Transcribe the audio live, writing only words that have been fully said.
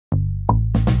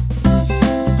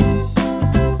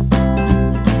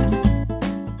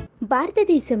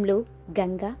భారతదేశంలో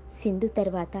గంగా, సింధు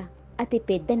తర్వాత అతి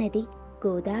పెద్ద నది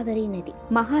గోదావరి నది.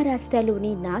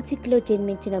 మహారాష్ట్రలోని నాసిక్లో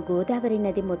జన్మించిన గోదావరి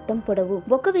నది మొత్తం పొడవు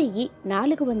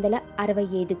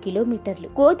 1465 కిలోమీటర్లు.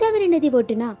 గోదావరి నది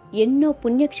ఒడ్డున ఎన్నో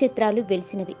పుణ్యక్షేత్రాలు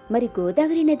వెలిసినవి. మరి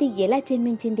గోదావరి నది ఎలా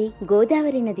జన్మించింది?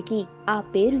 గోదావరి నదికి ఆ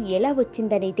పేరు ఎలా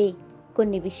వచ్చిందనేదే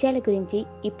కొన్ని విషయాల గురించి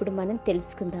ఇప్పుడు మనం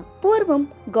తెలుసుకుందాం. పూర్వం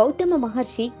గౌతమ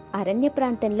మహర్షి అరణ్య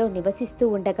ప్రాంతంలో నివసిస్తూ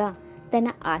ఉండగా తన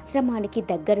ఆశ్రమానికి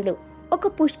దగ్గరలో ఒక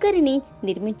పుష్కరిణి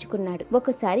నిర్మించుకున్నాడు.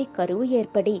 ఒకసారి కరువు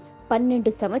ఏర్పడి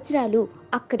 12 సంవత్సరాలు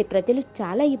అక్కడి ప్రజలు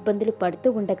చాలా ఇబ్బందులు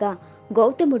పడుతూ ఉండగా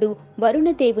గౌతముడు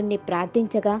వరుణదేవుణ్ణి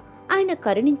ప్రార్థించగా ఆయన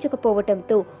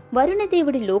కరుణించకపోవటంతో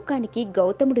వరుణదేవుడి లోకానికి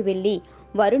గౌతముడు వెళ్లి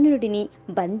వరుణుడిని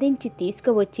బంధించి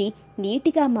తీసుకువచ్చి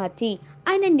నీటిగా మార్చి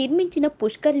ఆయన నిర్మించిన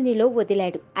పుష్కరిణిలో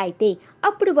వదిలాడు. అయితే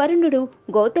అప్పుడు వరుణుడు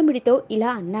గౌతముడితో ఇలా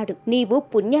అన్నాడు: నీవు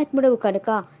పుణ్యాత్ముడవు కనుక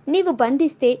నీవు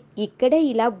బంధిస్తే ఇక్కడే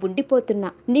ఇలా ఉండిపోతున్నా.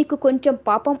 నీకు కొంచెం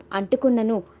పాపం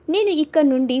అంటుకున్నను, నేను ఇక్కడ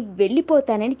నుండి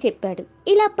వెళ్ళిపోతానని చెప్పాడు.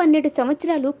 ఇలా 12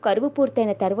 సంవత్సరాలు కరువు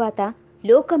పూర్తయిన తరువాత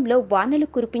లోకంలో వానలు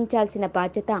కురిపించాల్సిన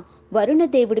బాధ్యత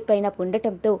వరుణదేవుడిపైన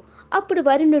ఉండటంతో అప్పుడు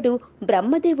వరుణుడు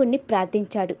బ్రహ్మదేవుణ్ణి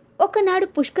ప్రార్థించాడు. ఒకనాడు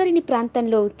పుష్కరిణి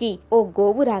ప్రాంతంలోకి ఓ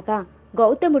గోవు రాగా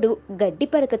గౌతముడు గడ్డి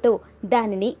పరకతో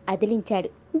దానిని అదిలించాడు.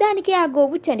 దానికి ఆ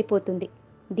గోవు చనిపోతుంది.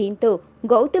 దీంతో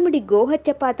గౌతముడి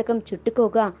గోహత్య పాతకం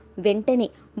చుట్టుకోగా వెంటనే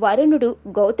వరుణుడు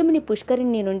గౌతముని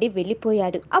పుష్కరిణి నుండి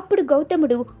వెళ్ళిపోయాడు. అప్పుడు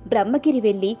గౌతముడు బ్రహ్మగిరి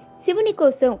వెళ్లి శివుని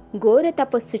కోసం ఘోర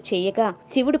తపస్సు చేయగా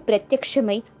శివుడు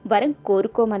ప్రత్యక్షమై వరం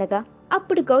కోరుకోమనగా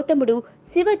అప్పుడు గౌతముడు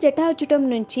శివ జటాజుటం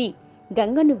నుంచి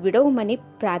గంగను విడవమని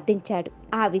ప్రార్థించాడు.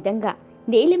 ఆ విధంగా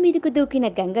నేల మీదకు దూకిన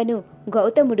గంగను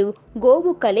గౌతముడు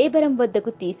గోవు కళేబరం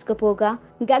వద్దకు తీసుకుపోగా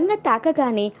గంగ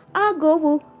తాకగానే ఆ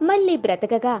గోవు మళ్ళీ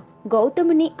బ్రతకగా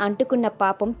గౌతముని అంటుకున్న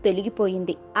పాపం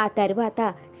తొలగిపోయింది. ఆ తర్వాత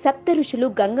సప్త ఋషులు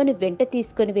గంగను వెంట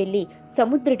తీసుకుని వెళ్లి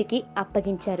సముద్రుడికి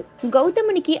అప్పగించారు.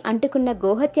 గౌతమునికి అంటుకున్న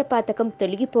గోహత్య పాతకం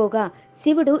తొలగిపోగా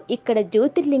శివుడు ఇక్కడ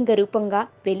జ్యోతిర్లింగ రూపంగా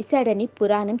వెలిశాడని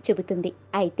పురాణం చెబుతుంది.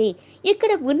 అయితే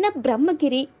ఇక్కడ ఉన్న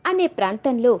బ్రహ్మగిరి అనే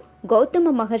ప్రాంతంలో గౌతమ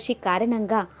మహర్షి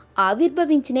కారణంగా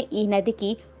ఆవిర్భవించిన ఈ నదికి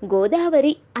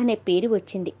గోదావరి అనే పేరు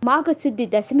వచ్చింది. మాఘశుద్ధి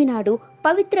దశమి నాడు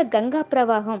పవిత్ర గంగా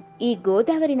ప్రవాహం ఈ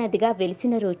గోదావరి నదిగా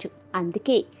వెలిసిన రోజు.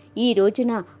 అందుకే ఈ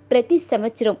రోజున ప్రతి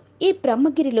సంవత్సరం ఈ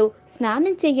బ్రహ్మగిరిలో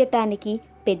స్నానం చెయ్యటానికి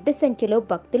పెద్ద సంఖ్యలో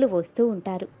భక్తులు వస్తూ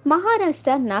ఉంటారు.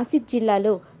 మహారాష్ట్ర నాసిక్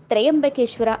జిల్లాలో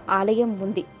త్రయంబకేశ్వర ఆలయం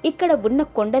ఉంది. ఇక్కడ ఉన్న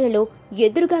కొండలలో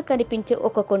ఎదురుగా కనిపించే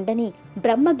ఒక కొండని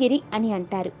బ్రహ్మగిరి అని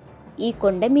అంటారు. ఈ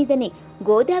కొండ మీదనే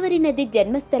గోదావరి నది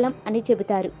జన్మస్థలం అని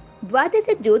చెబుతారు.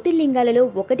 12 జ్యోతిర్లింగాలలో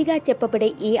ఒకటిగా చెప్పబడే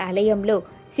ఈ ఆలయంలో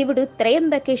శివుడు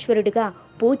త్రయంబకేశ్వరుడిగా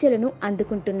పూజలను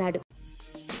అందుకుంటున్నాడు.